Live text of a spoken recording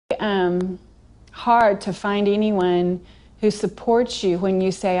hard to find anyone who supports you when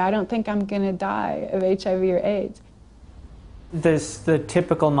you say, I don't think I'm going to die of HIV or AIDS. There's the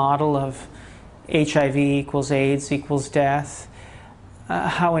typical model of HIV equals AIDS equals death.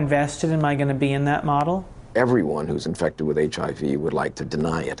 How invested am I going to be in that model? Everyone who's infected with HIV would like to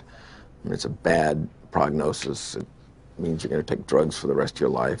deny it. I mean, it's a bad prognosis. It means you're going to take drugs for the rest of your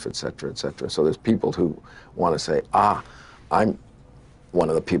life, et cetera, et cetera. So there's people who want to say, I'm one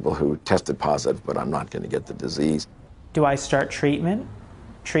of the people who tested positive, but I'm not going to get the disease. Do I start treatment?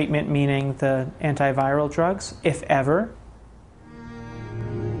 Treatment meaning the antiviral drugs, if ever.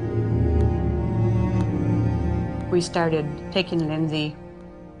 We started taking Lindsay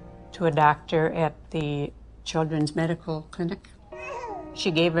to a doctor at the Children's Medical Clinic.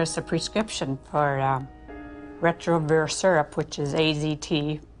 She gave us a prescription for retrovir syrup, which is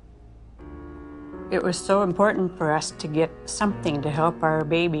AZT. It was so important for us to get something to help our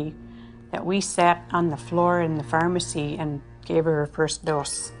baby that we sat on the floor in the pharmacy and gave her first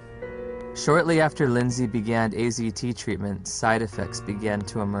dose. Shortly after Lindsay began AZT treatment, side effects began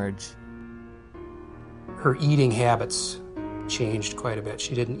to emerge. Her eating habits changed quite a bit.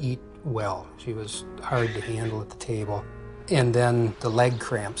 She didn't eat well. She was hard to handle at the table. And then the leg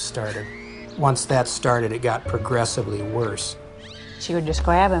cramps started. Once that started, it got progressively worse. She would just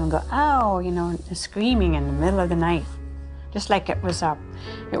grab him and go, ow, you know, screaming in the middle of the night. Just like it was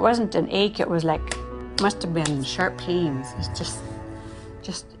it wasn't an ache, it was like, must have been sharp pains. It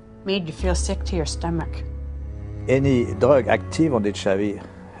just made you feel sick to your stomach. Any drug active on HIV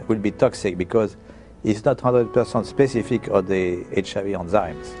will be toxic because it's not 100% specific on the HIV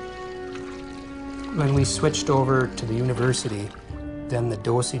enzymes. When we switched over to the university, then the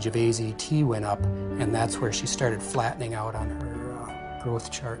dosage of AZT went up, and that's where she started flattening out on her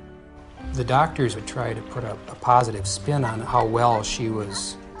growth chart. The doctors would try to put a positive spin on how well she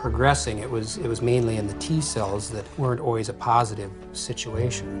was progressing. It was mainly in the T cells that weren't always a positive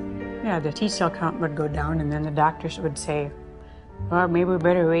situation. Yeah, the T cell count would go down, and then the doctors would say, well, maybe we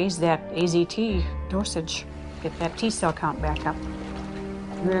better raise that AZT dosage, get that T cell count back up.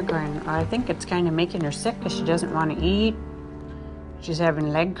 We were going, I think it's kind of making her sick because she doesn't want to eat. She's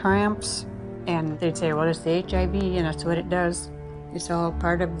having leg cramps. And they'd say, well, it's the HIV, and that's what it does. It's all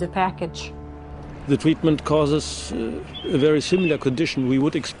part of the package. The treatment causes a very similar condition we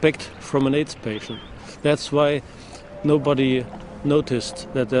would expect from an AIDS patient. That's why nobody noticed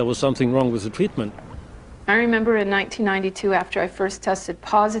that there was something wrong with the treatment. I remember in 1992, after I first tested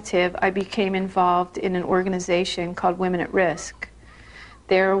positive, I became involved in an organization called Women at Risk.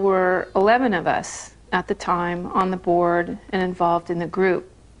 There were 11 of us at the time on the board and involved in the group.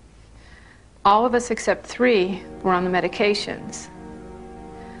 All of us except 3 were on the medications.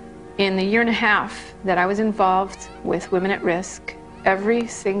 In the year and a half that I was involved with Women at Risk, every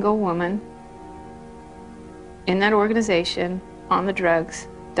single woman in that organization on the drugs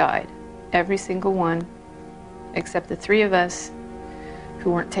died. Every single one, except the 3 of us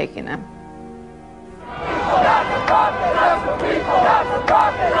who weren't taking them.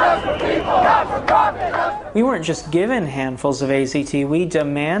 We weren't just given handfuls of AZT, we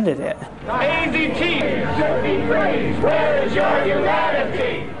demanded it. AZT should be praised. Where is your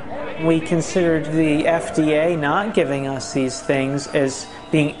humanity? We considered the FDA not giving us these things as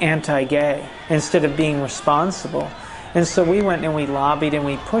being anti-gay instead of being responsible. And so we went and we lobbied and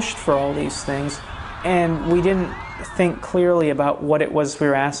we pushed for all these things, and we didn't think clearly about what it was we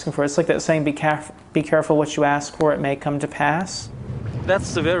were asking for. It's like that saying, be careful what you ask for, it may come to pass.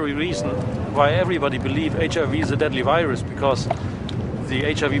 That's the very reason why everybody believed HIV is a deadly virus, because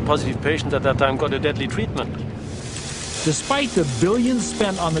the HIV positive patient at that time got a deadly treatment. Despite the billions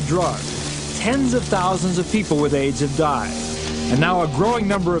spent on the drug, tens of thousands of people with AIDS have died. And now a growing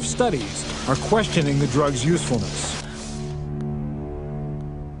number of studies are questioning the drug's usefulness.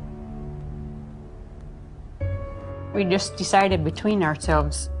 We just decided between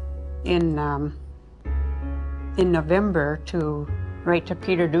ourselves in November to write to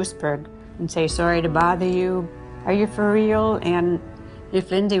Peter Duisberg and say, sorry to bother you. Are you for real? And if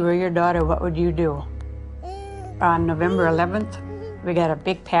Lindsay were your daughter, what would you do? On November 11th, we got a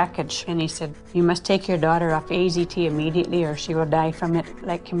big package, and he said, you must take your daughter off AZT immediately or she will die from it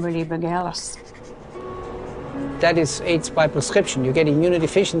like Kimberly Begalis. That is AIDS by prescription. You get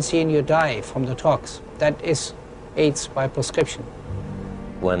immunodeficiency and you die from the tox. That is AIDS by prescription.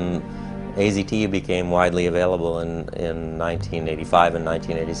 When AZT became widely available in 1985 and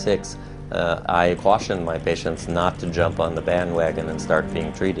 1986, I cautioned my patients not to jump on the bandwagon and start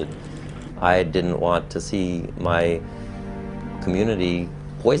being treated. I didn't want to see my community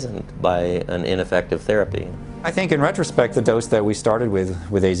poisoned by an ineffective therapy. I think in retrospect, the dose that we started with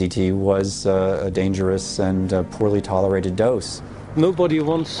AZT was a dangerous and poorly tolerated dose. Nobody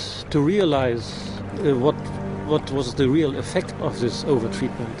wants to realize what was the real effect of this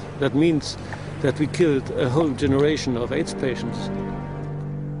overtreatment. That means that we killed a whole generation of AIDS patients.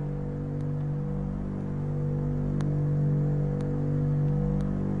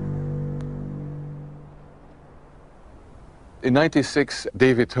 In '96,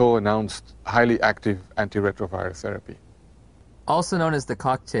 David Ho announced highly active antiretroviral therapy. Also known as the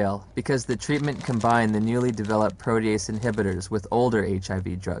cocktail, because the treatment combined the newly developed protease inhibitors with older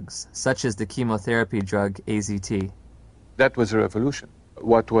HIV drugs, such as the chemotherapy drug AZT. That was a revolution.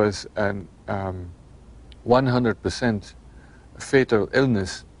 What was an 100% fatal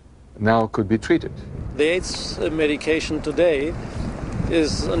illness now could be treated. The AIDS medication today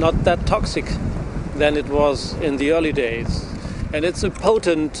is not that toxic than it was in the early days. And it's a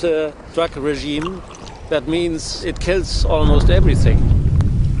potent drug regime. That means it kills almost everything.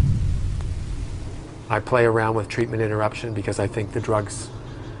 I play around with treatment interruption because I think the drugs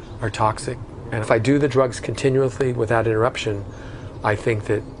are toxic. And if I do the drugs continuously without interruption, I think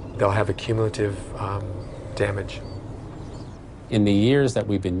that they'll have a cumulative damage. In the years that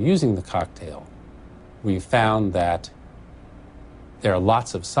we've been using the cocktail, we've found that there are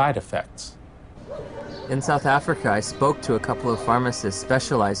lots of side effects. In South Africa, I spoke to a couple of pharmacists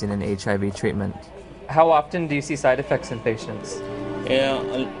specializing in HIV treatment. How often do you see side effects in patients?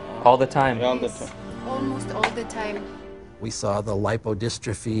 All the time. Almost all the time. We saw the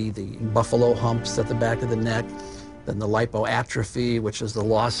lipodystrophy, the buffalo humps at the back of the neck, then the lipoatrophy, which is the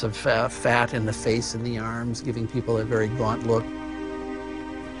loss of fat in the face and the arms, giving people a very gaunt look.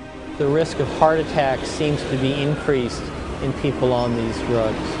 The risk of heart attack seems to be increased in people on these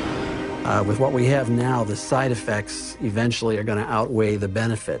drugs. With what we have now, the side effects eventually are going to outweigh the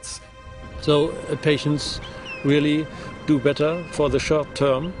benefits. So patients really do better for the short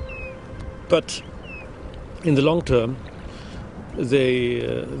term, but in the long term,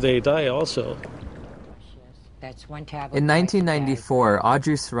 they die also. In 1994,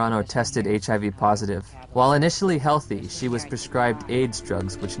 Audrey Serrano tested HIV positive. While initially healthy, she was prescribed AIDS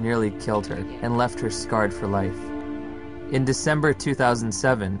drugs which nearly killed her and left her scarred for life. In December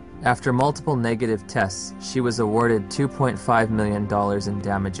 2007, after multiple negative tests, she was awarded $2.5 million in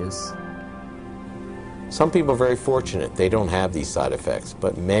damages. Some people are very fortunate. They don't have these side effects,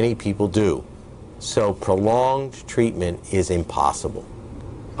 but many people do. So prolonged treatment is impossible.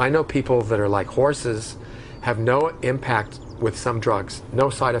 I know people that are like horses, have no impact with some drugs, no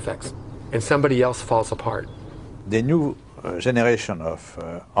side effects, and somebody else falls apart. The new generation of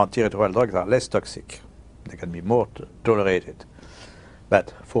antiretroviral drugs are less toxic. They can be more tolerated.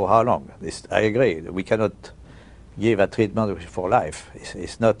 But for how long? I agree. We cannot give a treatment for life.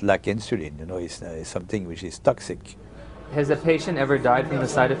 It's not like insulin, you know, it's something which is toxic. Has a patient ever died from the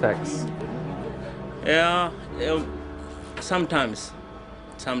side effects? Yeah, sometimes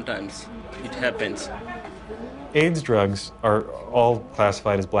it happens. AIDS drugs are all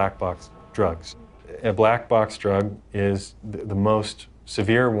classified as black box drugs. A black box drug is the most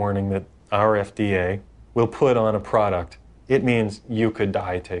severe warning that our FDA will put on a product. It means you could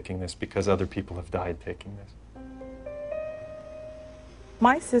die taking this because other people have died taking this.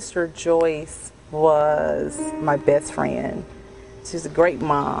 My sister Joyce was my best friend. She's a great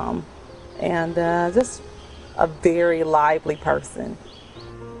mom and just a very lively person.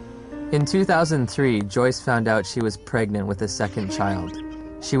 In 2003, Joyce found out she was pregnant with a second child.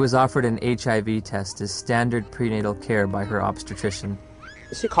 She was offered an HIV test as standard prenatal care by her obstetrician.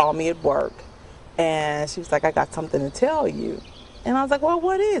 She called me at work and she was like, I got something to tell you. And I was like, well,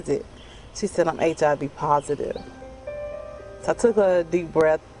 what is it? She said, I'm HIV positive. So I took a deep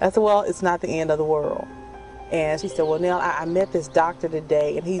breath. I said, well, it's not the end of the world. And she said, well, Nell, I met this doctor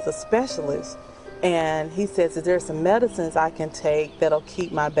today and he's a specialist. And he says, is there some medicines I can take that'll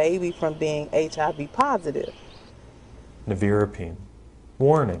keep my baby from being HIV positive? Nevirapine.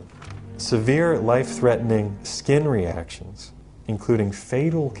 Warning. Severe life-threatening skin reactions, including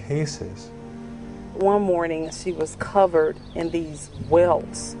fatal cases. One morning, she was covered in these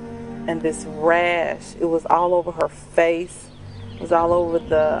welts and this rash. It was all over her face. It was all over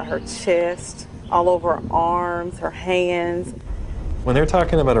her chest, all over her arms, her hands. When they're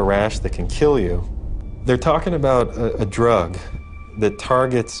talking about a rash that can kill you, they're talking about a drug that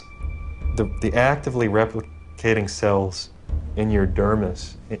targets the actively replicating cells in your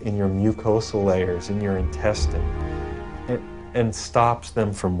dermis, in your mucosal layers, in your intestine, and stops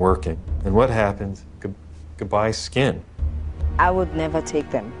them from working. And what happens? Goodbye skin. I would never take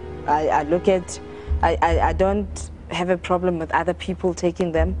them. I don't have a problem with other people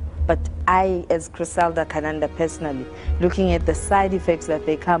taking them, But I, as Criselda Kananda personally, looking at the side effects that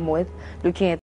they come with, looking at